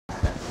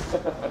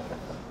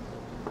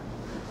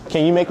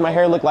Can you make my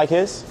hair look like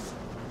his?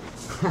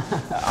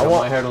 I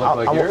want my hair to look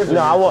like yours?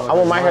 No, I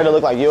want my hair to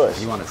look like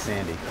yours. You want it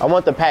sandy. I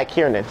want the Pat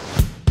Kiernan.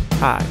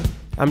 Hi,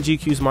 I'm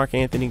GQ's Mark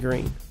Anthony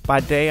Green. By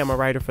day, I'm a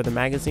writer for the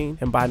magazine,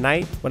 and by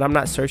night, when I'm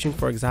not searching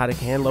for exotic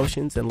hand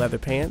lotions and leather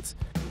pants,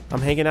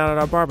 I'm hanging out at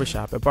our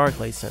barbershop at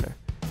Barclays Center,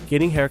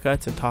 getting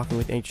haircuts and talking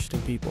with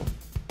interesting people.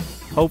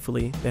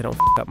 Hopefully, they don't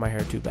f*** up my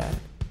hair too bad.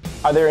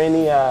 Are there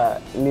any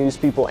news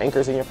people,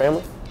 anchors in your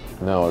family?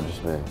 No,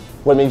 just me.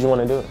 What made you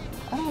want to do it?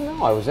 I don't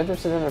know. I was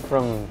interested in it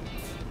from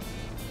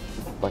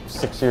like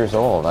 6 years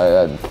old.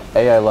 I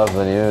love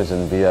the news,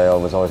 and B, I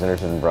was always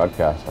interested in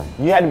broadcasting.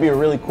 You had to be a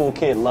really cool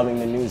kid loving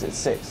the news at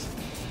 6,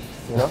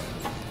 you know?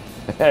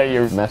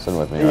 You're messing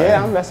with me, right?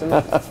 Yeah, I'm messing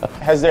with you.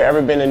 Has there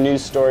ever been a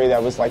news story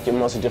that was like your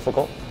most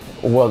difficult?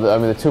 Well, I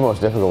mean, the two most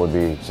difficult would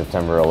be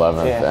September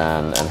 11th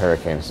and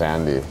Hurricane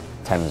Sandy.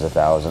 Tens of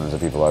thousands of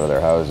people out of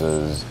their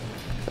houses,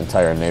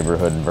 entire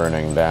neighborhood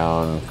burning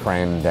down,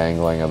 crane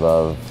dangling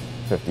above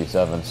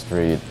 57th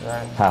Street,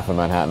 half of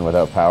Manhattan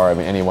without power. I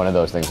mean, any one of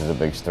those things is a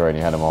big story, and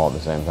you had them all at the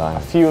same time.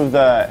 A few of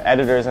the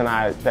editors and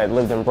I that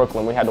lived in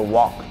Brooklyn, we had to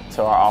walk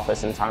to our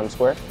office in Times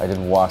Square. I did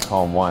walk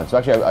home once. So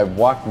actually, I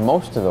walked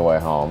most of the way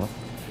home,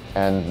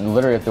 and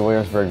literally at the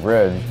Williamsburg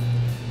Bridge,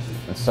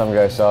 some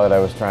guy saw that I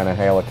was trying to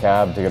hail a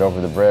cab to get over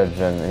the bridge,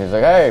 and he's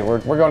like, hey, we're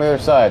going to the other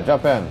side,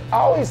 jump in. I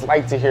always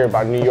like to hear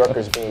about New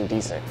Yorkers being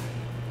decent.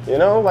 You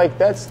know, like,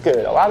 that's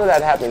good. A lot of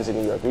that happens in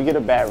New York. We get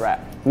a bad rap.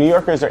 New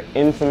Yorkers are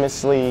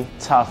infamously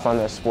tough on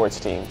their sports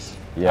teams.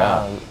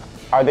 Yeah.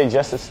 Are they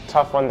just as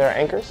tough on their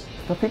anchors?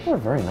 No, people are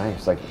very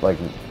nice. Like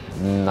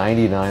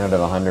 99 out of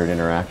 100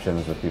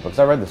 interactions with people. Because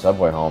I ride the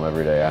subway home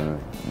every day, and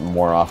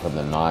more often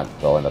than not,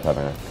 they'll end up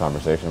having a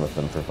conversation with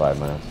them for 5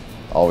 minutes.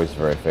 Always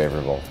very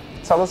favorable.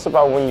 Tell us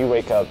about when you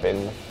wake up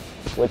and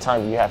what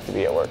time you have to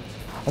be at work.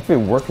 I have to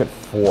be at work at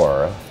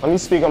 4. Let me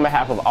speak on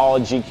behalf of all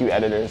GQ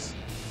editors.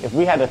 If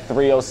we had a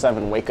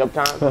 3:07 wake-up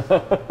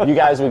time, you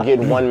guys would get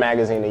one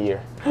magazine a year.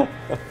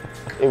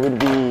 It would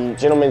be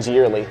Gentleman's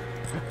Yearly.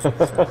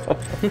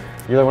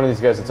 You're like one of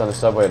these guys that's on the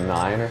subway at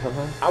 9 or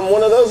something? I'm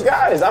one of those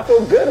guys. I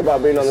feel good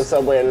about being on the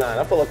subway at 9.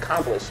 I feel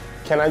accomplished.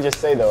 Can I just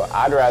say, though,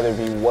 I'd rather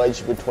be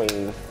wedged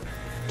between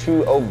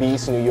two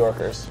obese New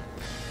Yorkers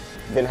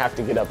than have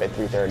to get up at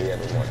 3:30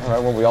 every morning. All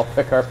right, well, we all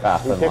pick our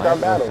path. We pick our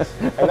battles.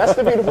 And that's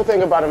the beautiful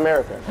thing about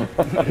America,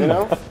 you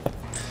know?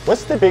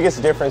 What's the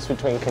biggest difference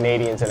between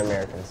Canadians and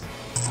Americans?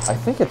 I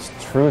think it's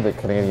true that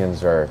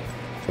Canadians are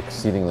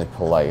exceedingly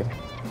polite.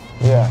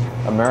 Yeah.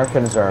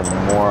 Americans are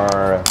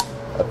more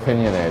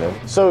opinionated.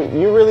 So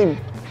you're really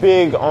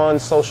big on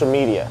social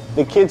media.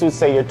 The kids would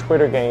say your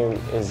Twitter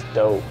game is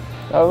dope.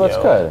 Oh, that's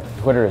good.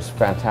 Twitter is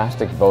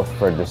fantastic both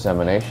for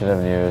dissemination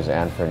of news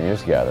and for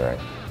news gathering.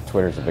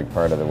 Twitter's a big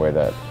part of the way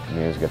that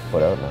news gets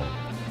put out now.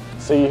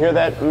 So you hear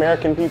that,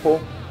 American people?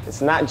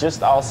 It's not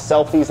just all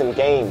selfies and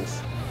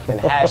games and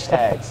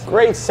hashtags.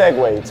 Great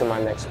segue to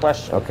my next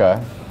question. Okay.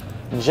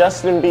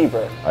 Justin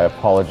Bieber. I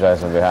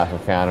apologize on behalf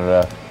of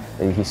Canada.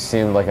 He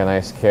seemed like a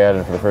nice kid,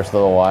 and for the first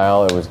little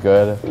while, it was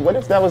good. What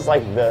if that was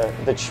like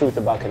the truth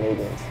about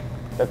Canadians?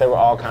 That they were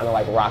all kind of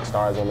like rock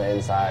stars on the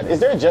inside. Is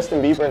there a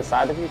Justin Bieber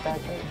inside of you, Pat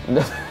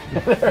Kiernan?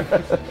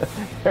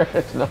 There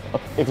is no.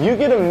 If you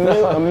get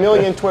a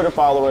million Twitter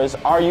followers,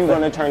 are you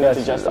going to turn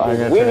into Justin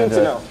Bieber? We need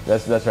to know.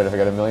 That's right. If I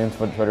got a million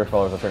Twitter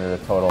followers, I'll turn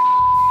into total.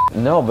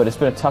 No, but it's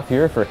been a tough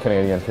year for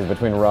Canadians because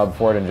between Rob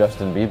Ford and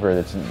Justin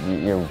Bieber,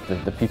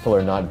 the people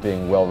are not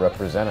being well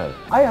represented.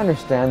 I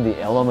understand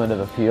the element of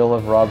appeal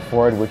of Rob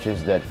Ford, which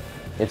is that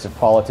it's a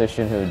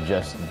politician who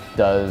just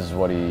does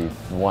what he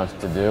wants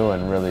to do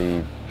and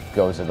really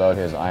goes about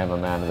his I am a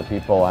man of the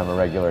people, I'm a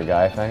regular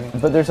guy thing.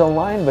 But there's a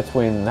line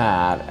between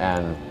that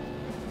and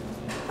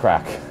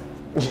crack.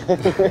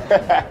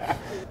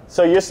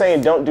 So you're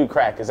saying don't do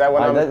crack? Is that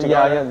what I'm to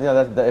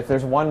Yeah. If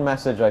there's one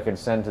message I could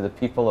send to the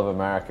people of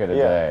America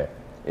today,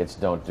 it's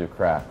don't do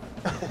crack.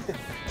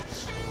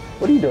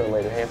 What are you doing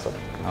later, Hansel?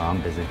 Oh,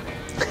 I'm busy.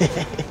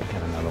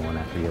 Got another one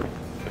after you.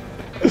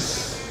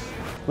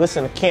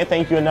 Listen, I can't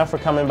thank you enough for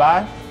coming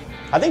by.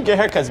 I think your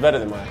haircut's better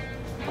than mine.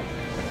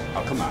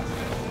 Oh, come on.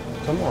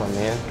 Come on,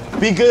 man.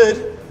 Be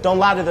good. Don't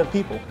lie to the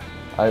people.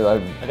 I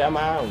got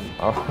my eye on you.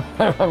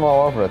 I'm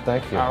all over it.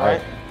 Thank you. All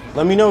right.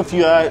 Let me know if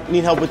you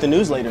need help with the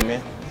news later,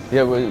 man.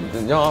 Yeah, we'll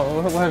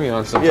have you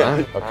on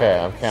sometime. Yeah. Okay,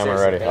 I'm camera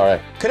ready. All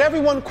right. Could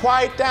everyone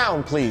quiet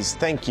down, please?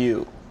 Thank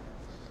you.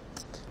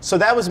 So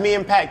that was me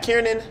and Pat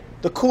Kiernan,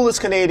 the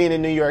coolest Canadian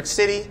in New York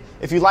City.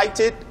 If you liked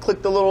it,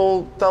 click the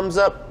little thumbs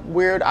up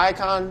weird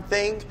icon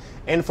thing.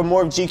 And for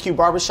more of GQ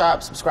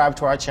Barbershop, subscribe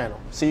to our channel.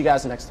 See you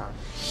guys next time.